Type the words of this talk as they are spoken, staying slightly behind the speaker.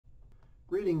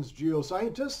Greetings,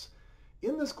 geoscientists.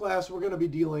 In this class, we're going to be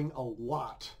dealing a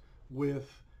lot with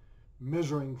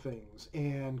measuring things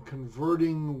and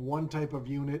converting one type of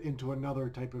unit into another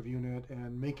type of unit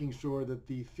and making sure that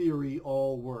the theory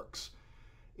all works.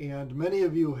 And many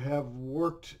of you have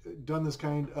done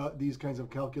these kinds of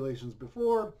calculations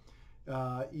before.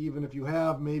 Even if you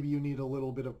have, maybe you need a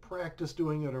little bit of practice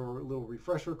doing it or a little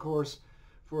refresher course.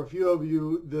 For a few of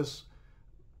you, this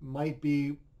might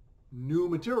be new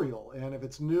material, and if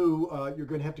it's new, you're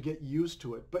going to have to get used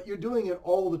to it. But you're doing it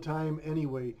all the time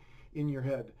anyway in your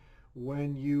head.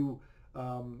 When you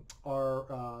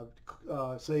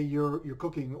say you're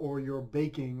cooking or you're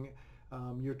baking,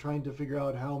 you're trying to figure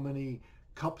out how many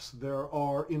cups there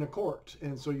are in a quart,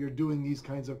 and so you're doing these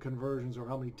kinds of conversions, or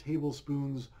how many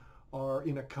tablespoons are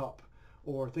in a cup,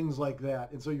 or things like that.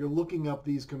 And so you're looking up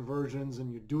these conversions and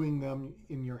you're doing them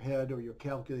in your head, or you're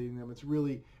calculating them. It's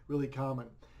really, really common.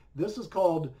 This is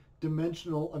called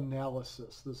dimensional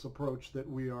analysis, this approach that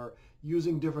we are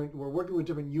using we're working with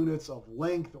different units of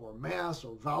length or mass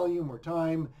or volume or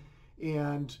time,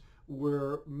 and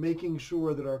we're making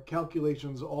sure that our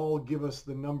calculations all give us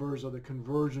the numbers or the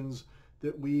conversions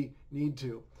that we need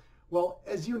to. Well,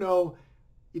 as you know,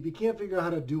 if you can't figure out how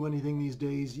to do anything these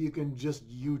days, you can just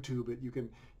YouTube it. You can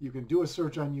do a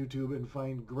search on YouTube and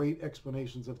find great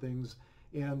explanations of things.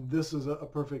 And this is a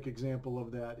perfect example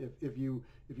of that. If you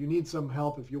need some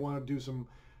help, if you want to do some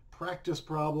practice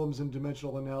problems in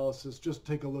dimensional analysis, just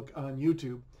take a look on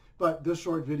YouTube. But this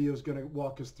short video is going to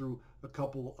walk us through a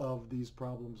couple of these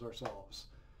problems ourselves.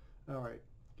 All right,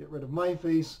 get rid of my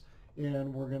face,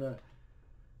 and we're going to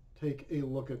take a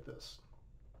look at this.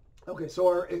 Okay, so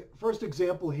our first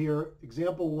example here,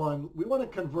 example 1, we want to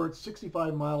convert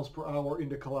 65 miles per hour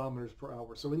into kilometers per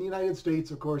hour. So in the United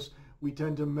States, of course, we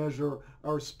tend to measure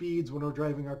our speeds when we're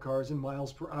driving our cars in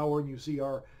miles per hour, and you see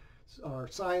our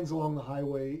signs along the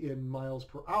highway in miles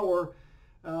per hour.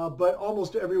 But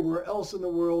almost everywhere else in the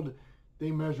world,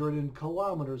 they measure it in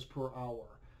kilometers per hour.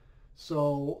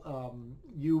 So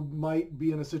you might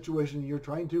be in a situation you're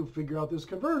trying to figure out this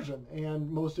conversion,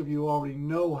 and most of you already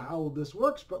know how this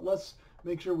works, but let's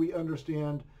make sure we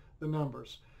understand the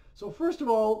numbers. So first of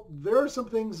all, there are some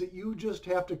things that you just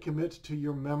have to commit to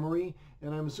your memory,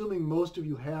 and I'm assuming most of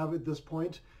you have at this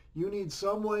point. You need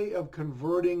some way of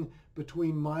converting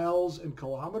between miles and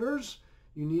kilometers.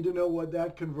 You need to know what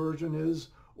that conversion is,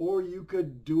 or you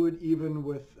could do it even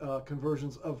with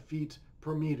conversions of feet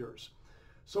per meters.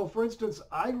 So for instance,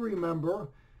 I remember,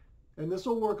 and this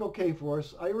will work okay for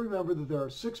us, I remember that there are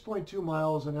 6.2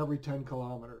 miles in every 10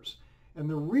 kilometers. And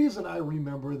the reason I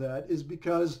remember that is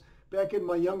because back in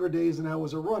my younger days and I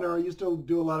was a runner, I used to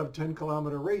do a lot of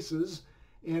 10-kilometer races,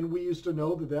 and we used to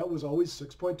know that that was always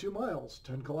 6.2 miles.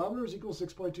 10 kilometers equals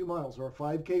 6.2 miles, or a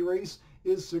 5K race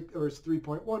is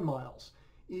 3.1 miles.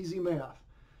 Easy math.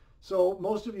 So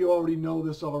most of you already know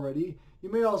this already.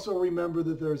 You may also remember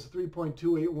that there's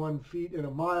 3.281 feet in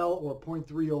a mile, or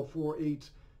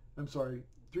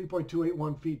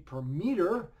 3.281 feet per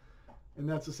meter, and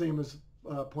that's the same as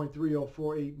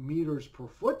 0.3048 meters per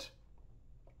foot.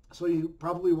 So you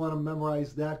probably want to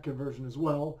memorize that conversion as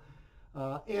well.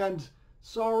 And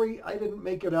sorry, I didn't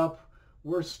make it up.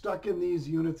 We're stuck in these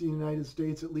units in the United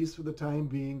States, at least for the time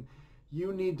being.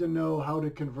 You need to know how to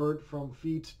convert from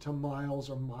feet to miles,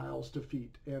 or miles to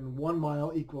feet. And 1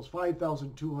 mile equals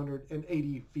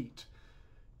 5,280 feet.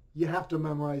 You have to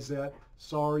memorize that.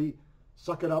 Sorry,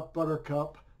 suck it up,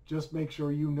 buttercup. Just make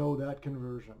sure you know that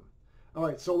conversion. All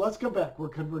right, so let's come back. We're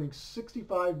converting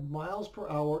 65 miles per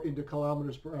hour into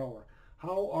kilometers per hour.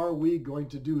 How are we going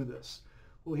to do this?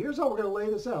 Well, here's how we're going to lay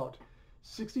this out.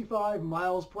 65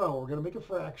 miles per hour. We're going to make a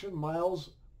fraction, miles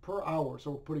per hour.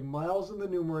 So we're putting miles in the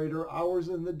numerator, hours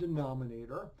in the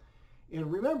denominator.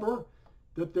 And remember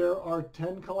that there are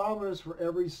 10 kilometers for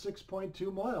every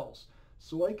 6.2 miles.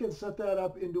 So I can set that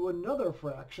up into another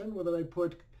fraction where I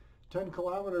put 10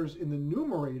 kilometers in the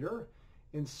numerator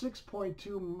and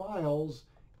 6.2 miles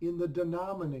in the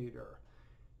denominator.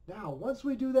 Now, once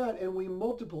we do that and we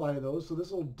multiply those, so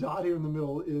this little dot here in the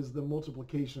middle is the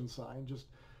multiplication sign, just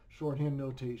shorthand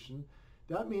notation.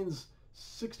 That means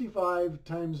 65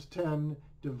 times 10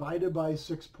 divided by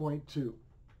 6.2.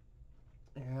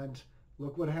 And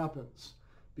look what happens.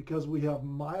 Because we have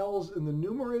miles in the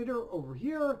numerator over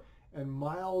here and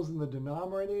miles in the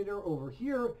denominator over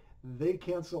here, they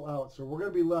cancel out. So we're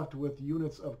going to be left with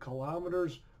units of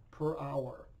kilometers per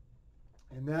hour.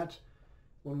 And that,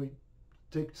 when we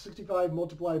take 65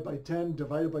 multiplied by 10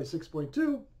 divided by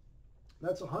 6.2,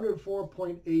 that's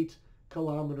 104.8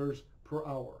 kilometers per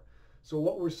hour. So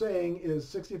what we're saying is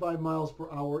 65 miles per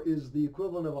hour is the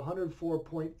equivalent of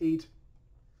 104.8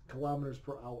 kilometers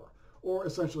per hour. or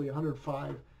essentially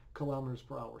 105 kilometers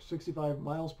per hour. 65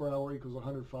 miles per hour equals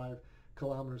 105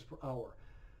 kilometers per hour.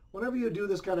 Whenever you do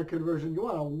this kind of conversion, you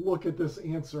want to look at this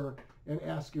answer and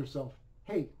ask yourself,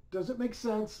 hey, does it make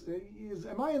sense?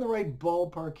 Am I in the right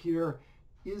ballpark here?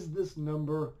 Is this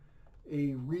number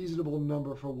a reasonable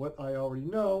number for what I already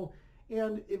know?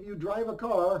 And if you drive a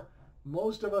car,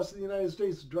 most of us in the United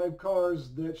States drive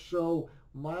cars that show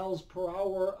miles per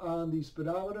hour on the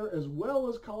speedometer as well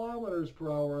as kilometers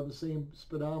per hour on the same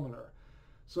speedometer.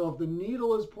 So if the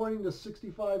needle is pointing to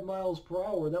 65 miles per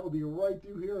hour, that would be right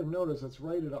through here. And notice that's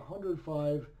right at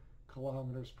 105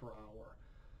 kilometers per hour.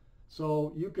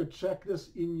 So you could check this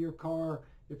in your car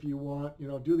if you want,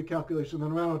 do the calculation,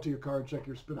 then run out to your car and check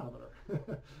your speedometer.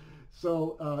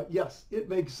 So yes, it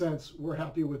makes sense. We're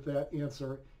happy with that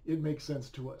answer. It makes sense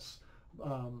to us.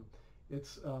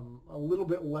 It's a little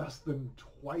bit less than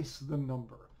twice the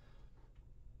number.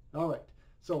 All right,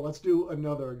 so let's do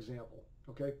another example,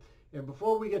 okay? And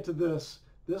before we get to this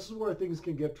is where things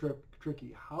can get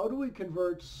tricky. How do we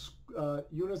convert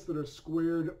units that are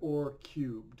squared or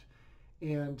cubed?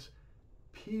 And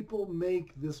people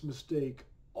make this mistake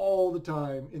all the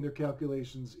time in their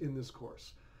calculations in this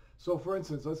course. So for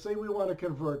instance, let's say we want to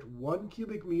convert 1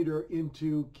 cubic meter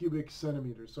into cubic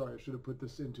centimeters. Sorry, I should have put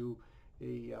this into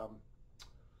a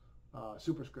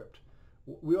superscript.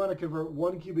 We want to convert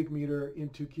 1 cubic meter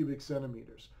into cubic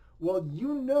centimeters. Well,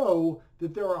 you know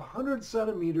that there are 100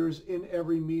 centimeters in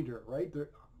every meter, right?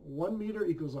 1 meter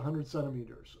equals 100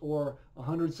 centimeters, or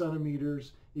 100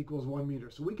 centimeters equals 1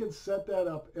 meter. So we can set that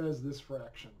up as this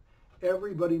fraction.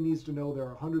 Everybody needs to know there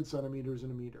are 100 centimeters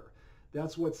in a meter.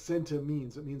 That's what centa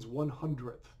means. It means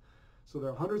 1/100th. So there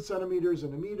are 100 centimeters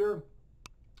in a meter.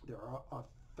 There are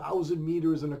 1,000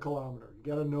 meters in a kilometer. You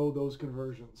got to know those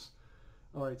conversions.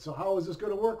 All right, so how is this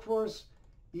going to work for us?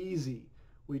 Easy.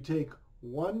 We take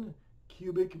 1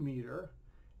 cubic meter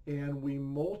and we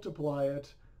multiply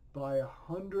it by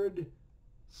 100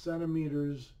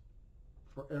 centimeters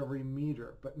for every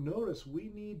meter. But notice we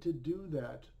need to do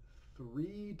that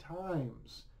 3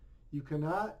 times. You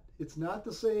cannot, it's not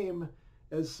the same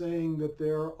as saying that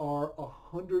there are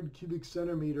 100 cubic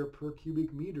centimeter per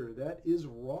cubic meter. That is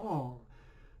wrong.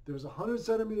 There's 100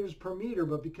 centimeters per meter,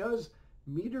 but because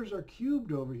meters are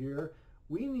cubed over here,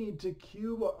 we need to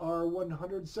cube our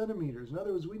 100 centimeters. In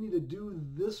other words, we need to do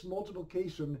this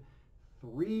multiplication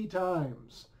 3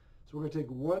 times. So we're going to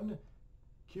take 1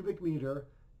 cubic meter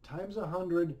times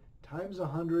 100 times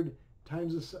 100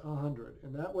 times 100.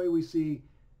 And that way we see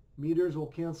meters will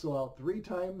cancel out 3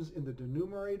 times in the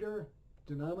denominator,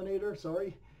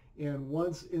 and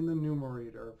once in the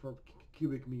numerator for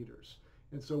cubic meters.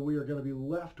 And so we are going to be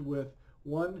left with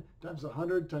 1 times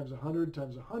 100 times 100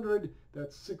 times 100.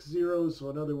 That's 6 zeros. So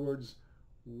in other words,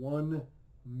 1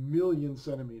 million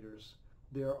centimeters.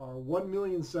 There are 1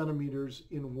 million centimeters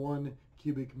in 1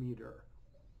 cubic meter.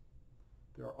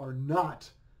 There are not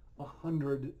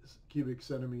 100 cubic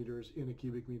centimeters in a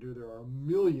cubic meter. There are 1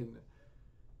 million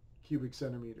cubic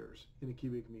centimeters in a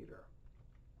cubic meter.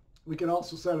 We can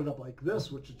also set it up like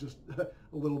this, which is just a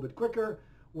little bit quicker.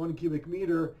 1 cubic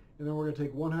meter, and then we're going to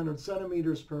take 100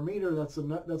 centimeters per meter. That's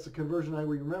the conversion I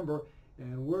remember,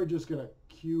 and we're just going to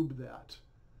cube that.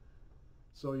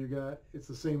 So it's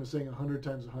the same as saying 100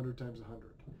 times 100 times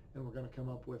 100, and we're going to come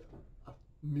up with 1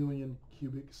 million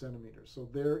cubic centimeters. So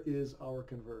there is our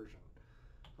conversion.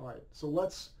 All right, so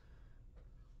let's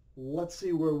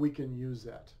see where we can use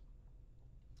that.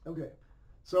 Okay,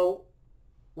 so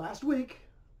last week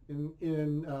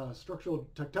in structural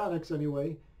tectonics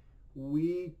anyway,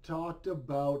 we talked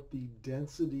about the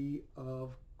density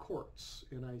of quartz,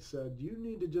 and I said you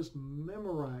need to just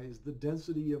memorize the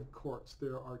density of quartz.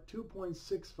 There are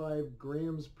 2.65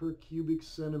 grams per cubic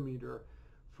centimeter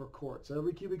for quartz.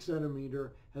 Every cubic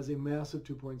centimeter has a mass of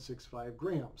 2.65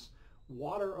 grams.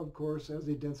 Water, of course, has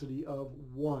a density of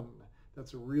 1.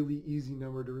 That's a really easy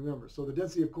number to remember. So the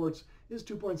density of quartz is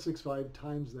 2.65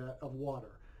 times that of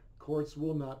water. Quartz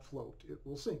will not float. It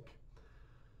will sink.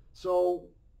 So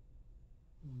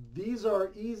these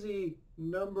are easy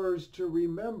numbers to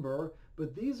remember,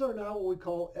 but these are not what we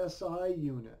call SI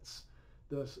units,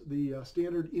 the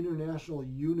standard international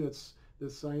units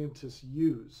that scientists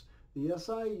use. The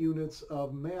SI units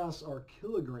of mass are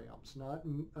kilograms,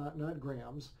 not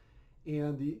grams,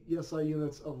 and the SI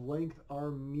units of length are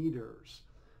meters.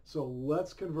 So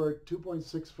let's convert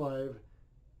 2.65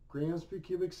 grams per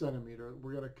cubic centimeter.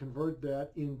 We're going to convert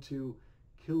that into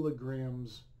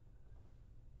kilograms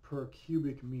per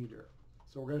cubic meter.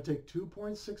 So we're going to take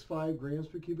 2.65 grams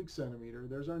per cubic centimeter.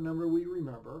 There's our number we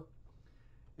remember.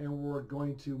 And we're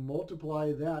going to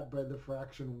multiply that by the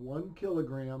fraction 1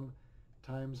 kilogram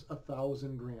times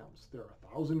 1,000 grams. There are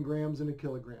 1,000 grams in a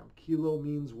kilogram. Kilo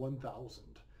means 1,000.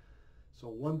 So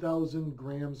 1,000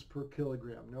 grams per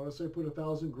kilogram. Notice I put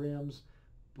 1,000 grams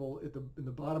in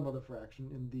the bottom of the fraction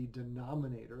in the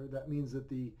denominator. That means that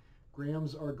the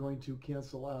grams are going to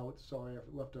cancel out. Sorry, I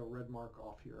left a red mark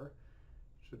off here.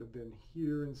 Should have been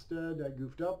here instead. I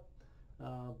goofed up,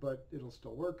 but it'll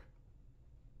still work.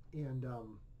 And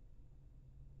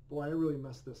boy, I really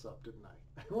messed this up, didn't I?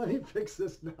 Let me fix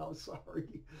this now.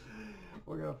 Sorry.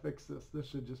 We're going to fix this. This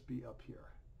should just be up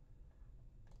here.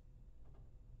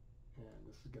 And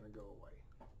this is going to go away.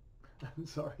 I'm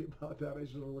sorry about that. I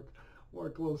should have looked more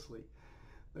closely.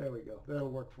 There we go. That'll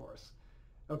work for us.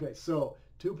 Okay, so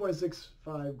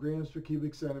 2.65 grams per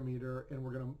cubic centimeter, and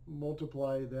we're going to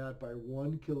multiply that by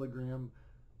 1 kilogram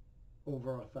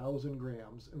over 1,000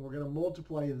 grams. And we're going to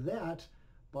multiply that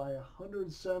by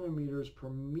 100 centimeters per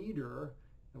meter,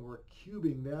 and we're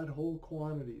cubing that whole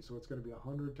quantity. So it's going to be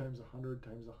 100 times 100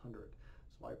 times 100.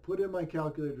 So I put in my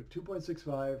calculator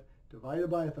 2.65 divided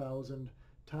by 1,000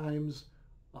 times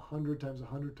 100 times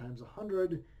 100 times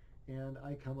 100, and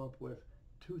I come up with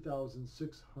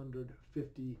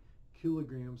 2,650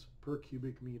 kilograms per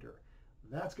cubic meter.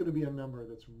 That's going to be a number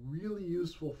that's really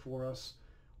useful for us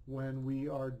when we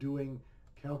are doing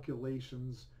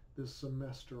calculations this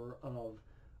semester of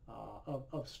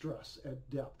stress at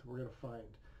depth we're going to find.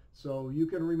 So you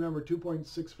can remember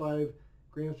 2.65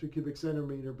 grams per cubic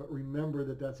centimeter, but remember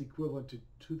that that's equivalent to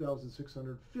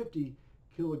 2,650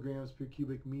 kilograms per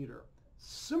cubic meter.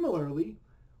 Similarly,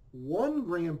 1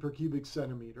 gram per cubic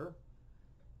centimeter,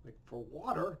 like for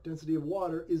water, density of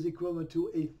water, is equivalent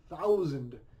to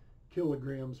 1,000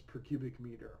 kilograms per cubic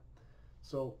meter.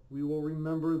 So we will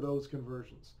remember those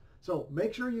conversions. So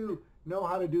make sure you know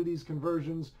how to do these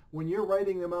conversions. When you're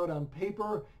writing them out on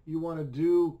paper, you want to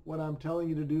do what I'm telling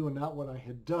you to do and not what I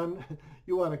had done.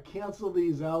 You want to cancel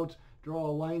these out, draw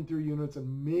a line through units,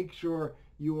 and make sure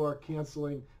you are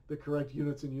canceling the correct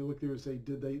units, and you look there and say,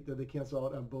 did they cancel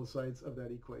out on both sides of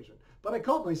that equation? But I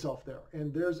caught myself there,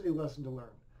 and there's a lesson to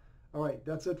learn. All right,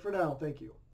 that's it for now. Thank you.